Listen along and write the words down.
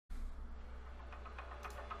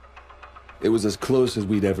It was as close as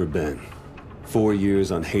we'd ever been. 4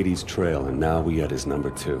 years on Hades' trail, and now we had his number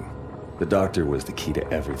 2. The doctor was the key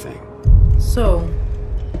to everything. So,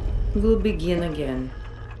 we'll begin again.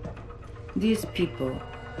 These people,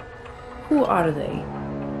 who are they?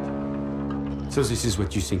 So this is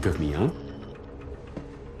what you think of me, huh?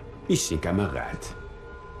 You think I'm a rat.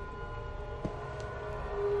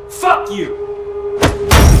 Fuck you!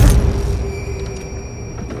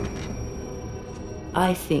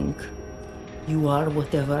 I think you are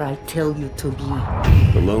whatever I tell you to be.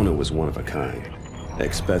 Ilona was one of a kind.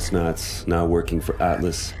 Ex-Spetsnaz, now working for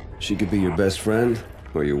Atlas. She could be your best friend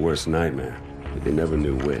or your worst nightmare, but they never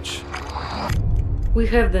knew which. We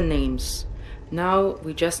have the names. Now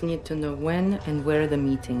we just need to know when and where the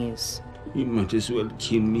meeting is. You might as well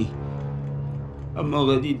kill me. I'm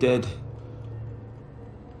already dead.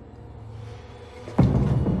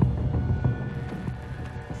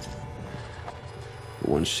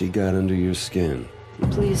 Once she got under your skin...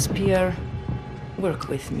 Please, Pierre, work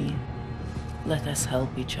with me. Let us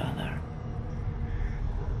help each other.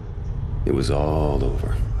 It was all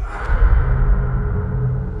over.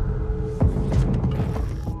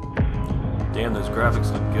 Damn, those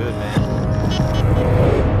graphics look good, man.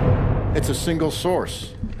 It's a single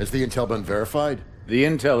source. Has the intel been verified? The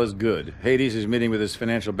intel is good. Hades is meeting with his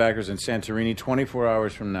financial backers in Santorini 24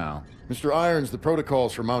 hours from now. Mr. Irons, the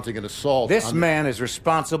protocols for mounting an assault... This man is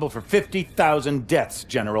responsible for 50,000 deaths,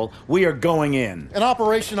 General. We are going in. An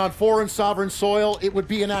operation on foreign sovereign soil, it would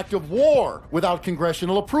be an act of war without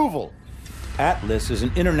congressional approval. Atlas is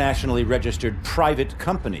an internationally registered private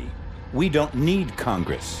company. We don't need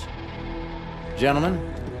Congress. Gentlemen,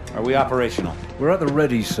 are we operational? We're at the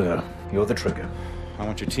ready, sir. You're the trigger. I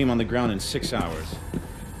want your team on the ground in 6 hours.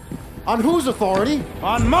 On whose authority?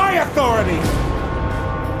 On my authority!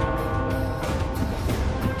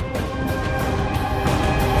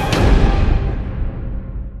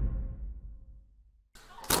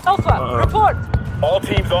 Alpha, report! All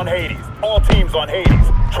teams on Hades. All teams on Hades.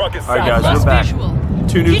 Truck is Alright guys, we're back.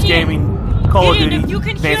 2 News Gaming, Call of Duty,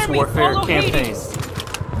 Advanced Warfare campaign.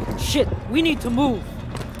 Shit, we need to move.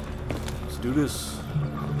 Let's do this.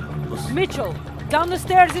 Mitchell, down the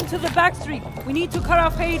stairs into the back street. We need to cut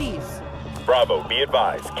off Hades. Bravo, be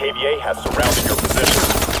advised. KVA has surrounded your position.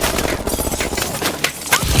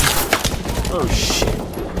 Oh shit.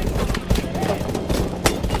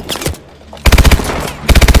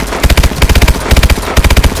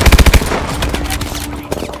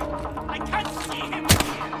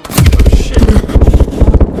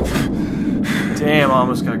 Damn, I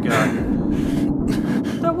almost got.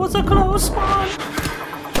 That was a close spawn.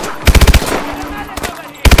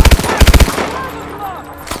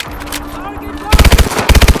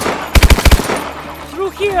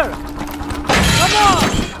 Through here. Come on.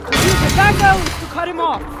 Use the back alleys to cut him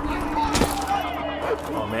off.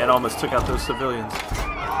 Oh man, I almost took out those civilians.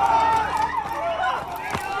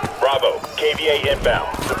 Bravo, KVA inbound.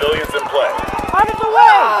 Civilians in play. Out of the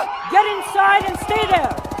way. Get inside and stay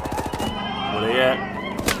there. Where they at?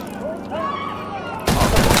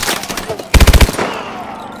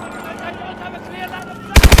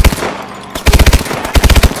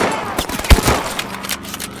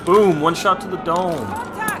 Boom! One shot to the dome.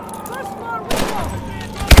 Attack! First floor window!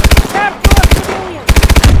 Careful of civilians!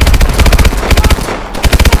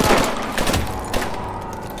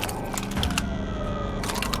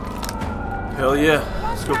 Hell yeah!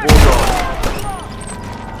 Let's go Bulldog.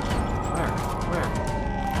 Where?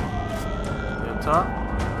 You up top?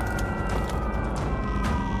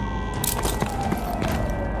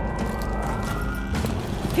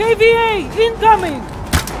 KVA incoming!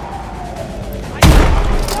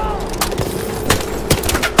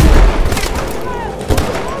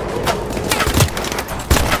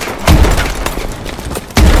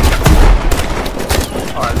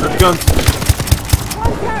 Guns.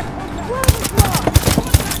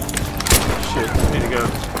 Shit, need to go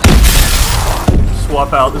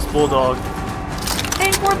swap out this Bulldog.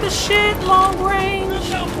 Ain't worth the shit, long range.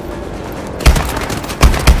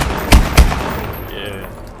 Yeah.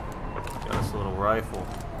 Got us a little rifle.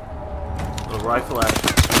 Little rifle action.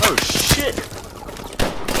 Oh shit!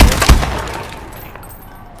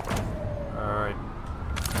 Alright.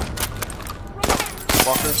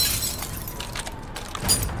 Walker.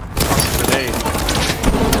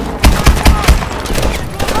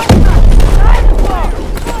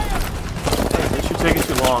 Taking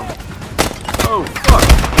too long. Oh fuck!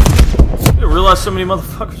 I didn't realize so many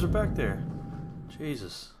motherfuckers are back there.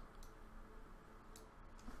 Jesus.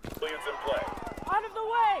 Civilians in play. Out of the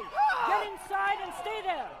way! Get inside and stay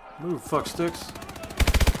there! Move, fuck sticks.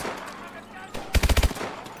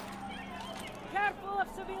 Careful of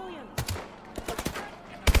civilians!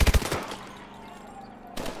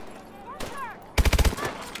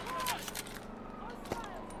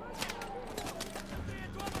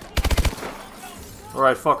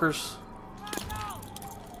 Alright, fuckers.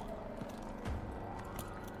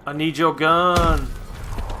 I need your gun.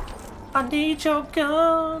 I need your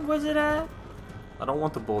gun. Where's it at? I don't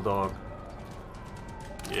want the bulldog.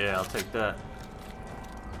 Yeah, I'll take that.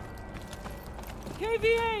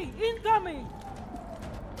 KVA incoming.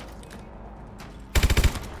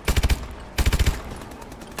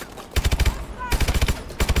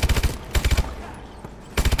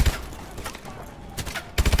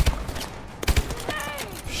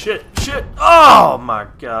 Shit, shit. Oh my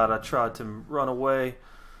god, I tried to run away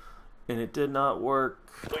and it did not work.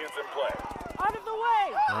 Civilians in play. Out of the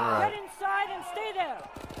way. Alright. Get inside and stay there.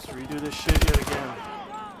 Let's redo this shit yet again.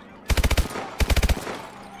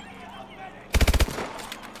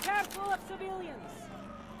 Careful of civilians.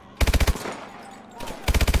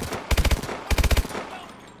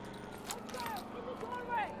 In the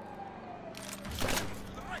doorway.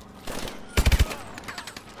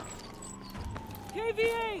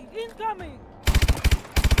 KVA incoming.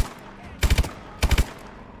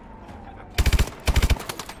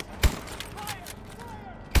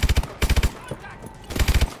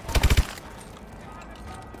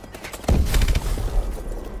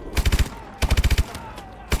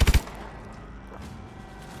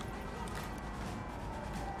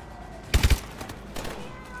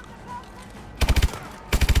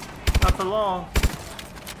 Not for long.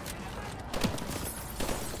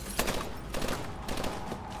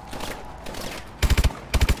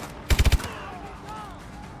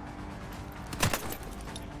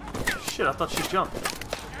 Shit, I thought she jumped.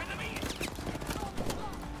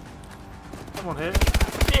 Come on, hit.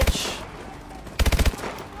 Bitch!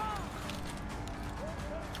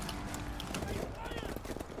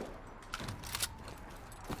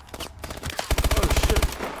 Oh, shit.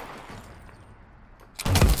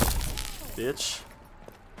 Bitch.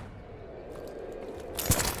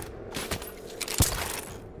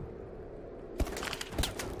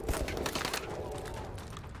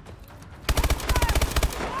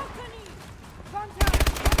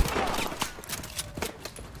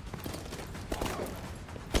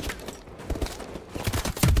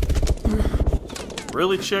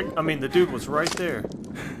 Really, chick? I mean, the dude was right there.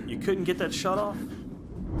 You couldn't get that shot off?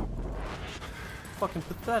 Fucking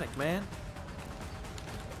pathetic, man.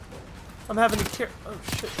 I'm having to care. Oh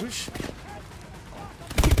shit, whoosh.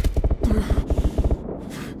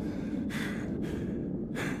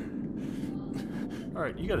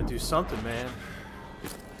 Alright, you gotta do something, man.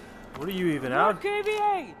 What are you even out?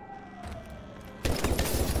 KVA.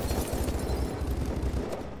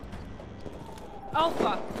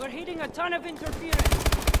 Alpha, we're hitting a ton of interference.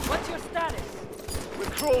 What's your status? We're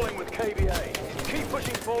crawling with KVA. Keep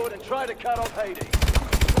pushing forward and try to cut off Hades.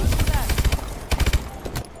 What's that?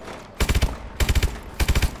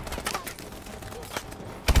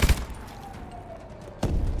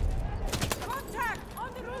 Contact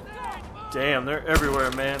on the rooftop. Damn, they're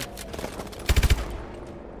everywhere, man.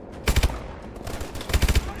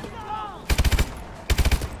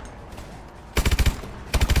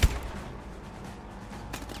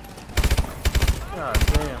 God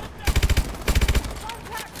damn.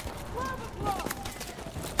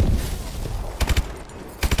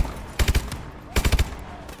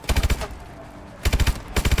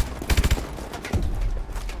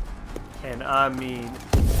 And I mean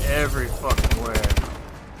every fucking where.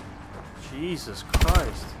 Jesus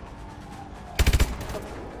Christ.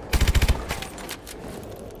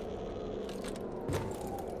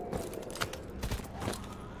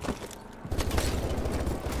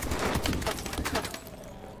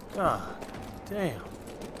 God damn.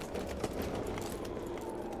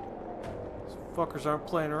 These fuckers aren't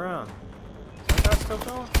playing around. Is that guy still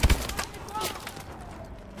going?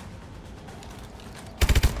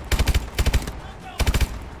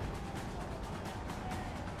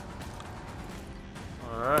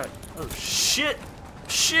 Alright. Oh shit!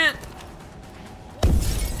 Shit!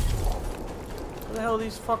 Where the hell are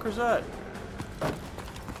these fuckers at?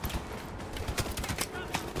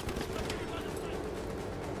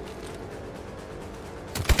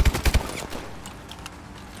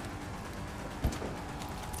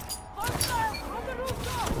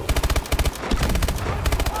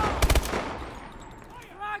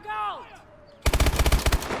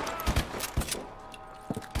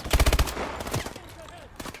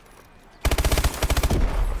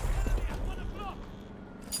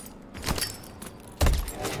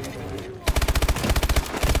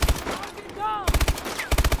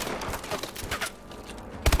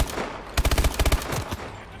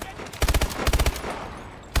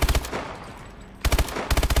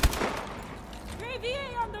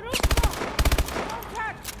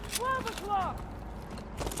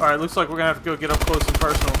 Alright, looks like we're gonna have to go get up close and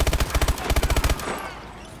personal.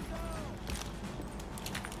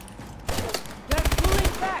 They're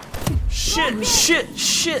pulling back. Shit, shit,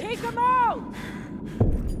 shit! Take them out!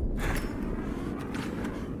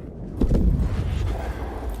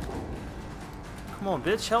 Come on,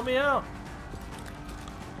 bitch, help me out.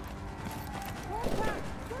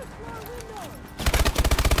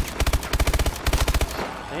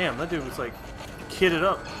 Damn, that dude was like kitted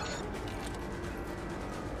up.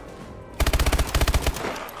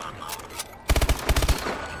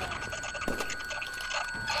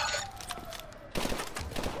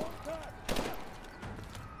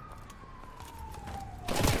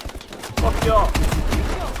 Fuck y'all.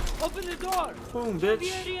 Open the door. Boom, bitch.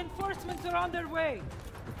 The reinforcements are on their way.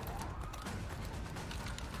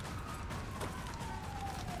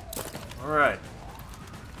 Alright.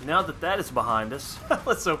 Now that that is behind us,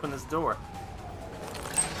 let's open this door.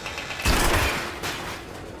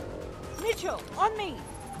 Mitchell, on me.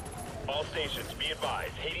 All stations, be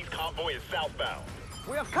advised. Hades convoy is southbound.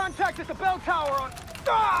 We have contact at the bell tower on...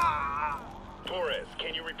 Ah! Torres,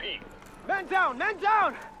 can you repeat? Men down! Men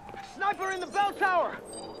down! Sniper in the bell tower!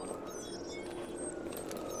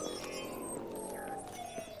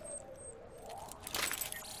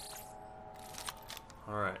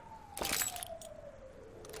 Alright.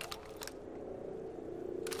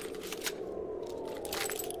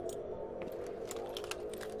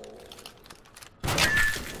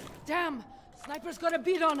 Damn! Sniper's got a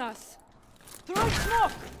beat on us. Throw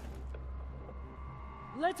smoke!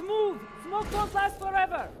 Let's move! Smoke don't last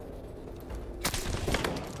forever!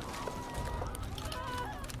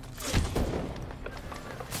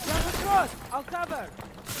 Jump across! I'll cover!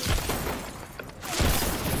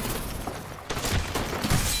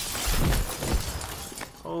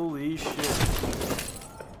 Holy shit.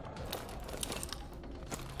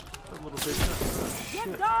 That little bitch.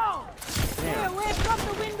 Get down! Stay away from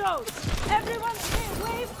the windows! Everyone stay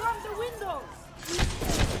away from the windows!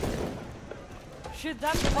 Shit,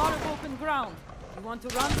 that's a lot of open ground. You want to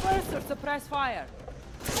run first or suppress fire?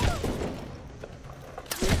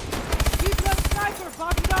 Keep that sniper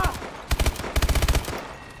bugged up!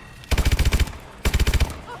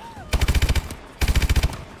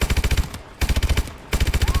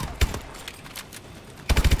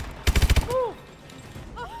 Move!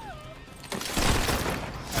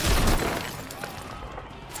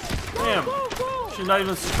 Damn. Go, go! She's not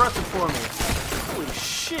even suppressing for me. Holy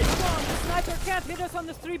shit. Come on, the sniper can't hit us on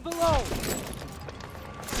the street below.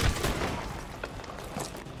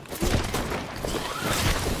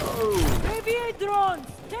 Oh. Aviate drones!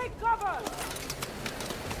 Take cover!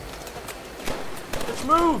 Let's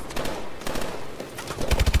move.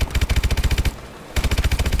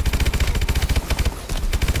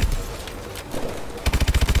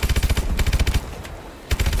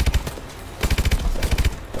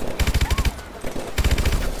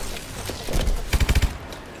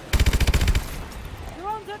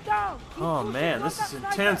 Drones are down! Keep Oh pushing man, on this that is sniper.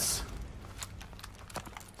 intense.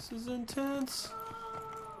 This is intense.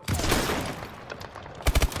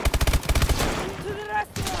 To the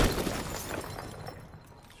restaurant!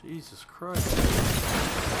 Jesus Christ.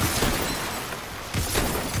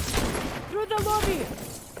 Through the lobby!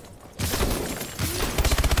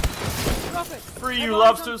 Drop it! Free you, Have eyes on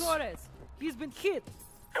lobsters. Torres. He's been hit!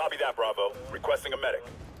 Copy that, Bravo. Requesting a medic.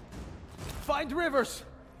 Find Rivers!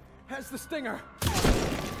 Has the stinger.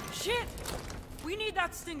 Shit! We need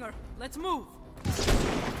that stinger. Let's move.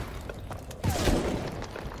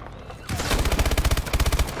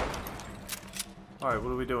 Alright,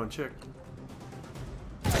 what are we doing, chick?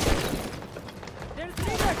 There's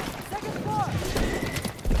Rivers! Second floor!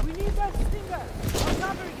 We need that stinger. I'll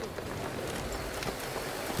cover you.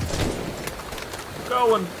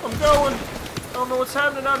 I'm going. I don't know what's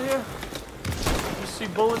happening out here. I just see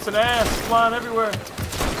bullets and ass flying everywhere.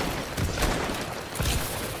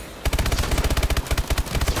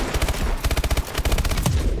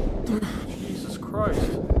 Jesus Christ.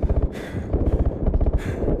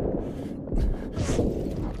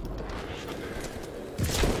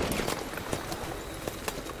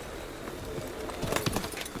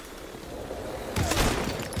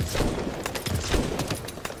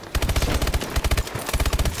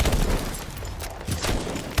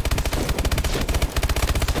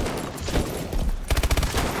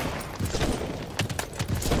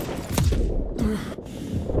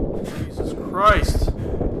 Jesus Christ.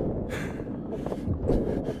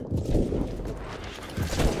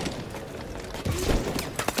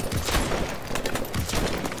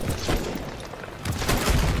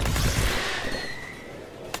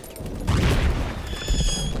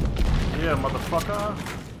 Yeah, motherfucker.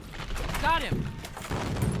 Got him.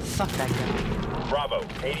 Fuck that guy. Bravo,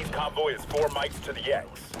 Hades convoy is 4 mics to the X.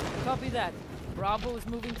 Copy that. Bravo is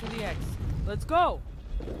moving to the X. Let's go!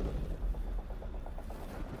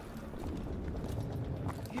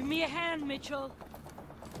 Give me a hand, Mitchell.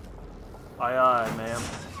 Aye, aye, ma'am.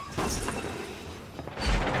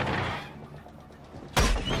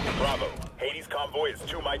 Bravo, Hades convoy is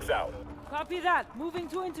 2 mics out. Copy that. Moving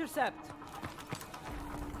to intercept.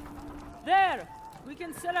 There! We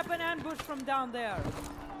can set up an ambush from down there.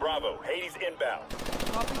 Bravo, Hades inbound.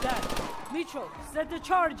 Copy that. Mitchell, set the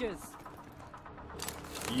charges.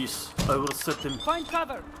 Yes, I will set them. Find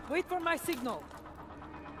cover. Wait for my signal.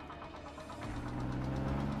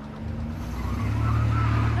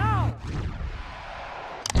 Now!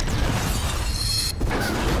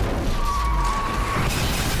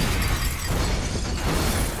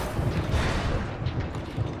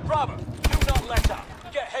 Bravo, do not let up.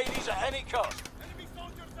 Get Hades at any cost.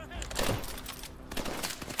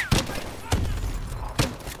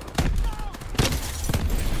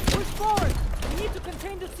 Push forward! We need to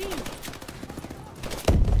contain the scene!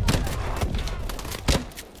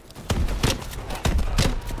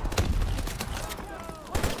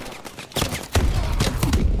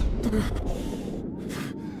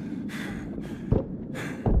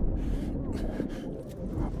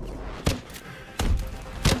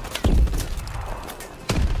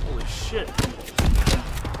 Holy shit.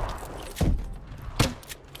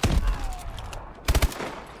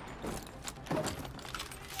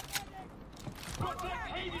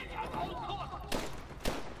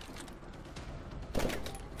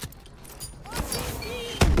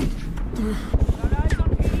 Got eyes on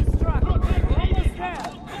Hades' truck. We're almost there.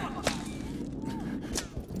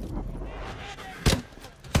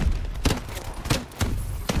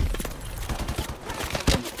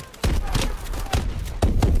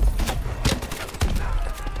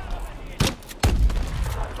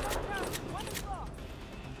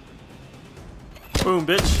 Boom,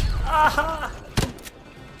 bitch. Aha!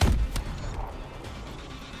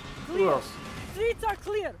 Who Clear. else? Streets are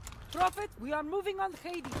clear. Prophet, we are moving on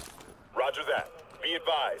Hades. Roger that. Be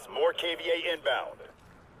advised, more KVA inbound.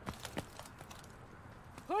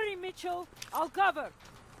 Hurry, Mitchell. I'll cover.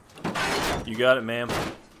 You got it, ma'am.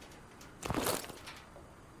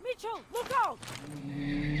 Mitchell, look out!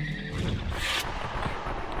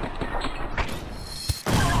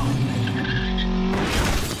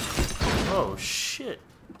 Oh, shit.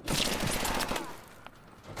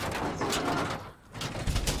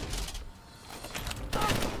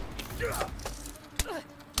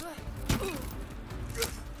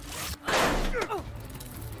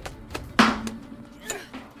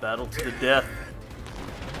 Battle to the death.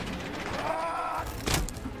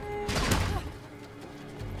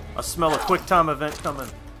 I smell a quick time event coming.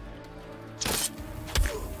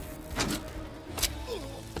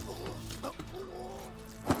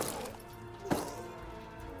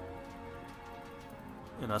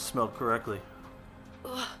 And I smelled correctly.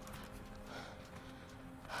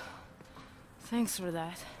 Thanks for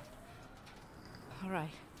that. All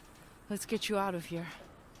right, let's get you out of here.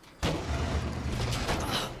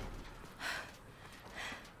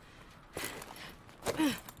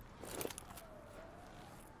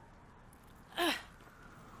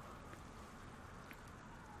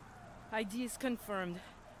 ID is confirmed.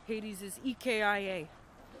 Hades is EKIA.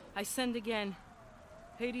 I send again.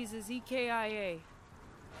 Hades is EKIA.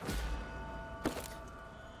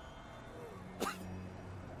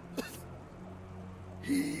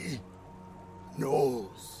 He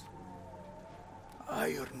knows.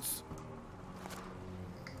 Irons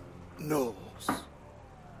knows.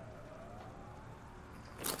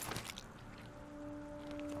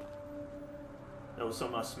 That was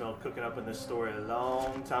something I smelled cooking up in this story a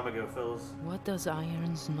long time ago, fellas. What does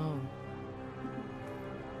Irons know?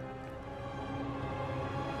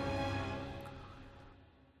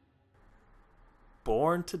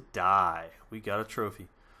 Born to Die. We got a trophy.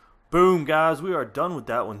 Boom, guys. We are done with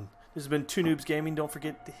that one. This has been 2 Noobs Gaming. Don't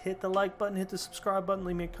forget to hit the like button, hit the subscribe button,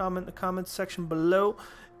 leave me a comment in the comments section below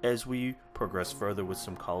as we progress further with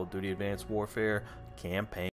some Call of Duty Advanced Warfare campaign.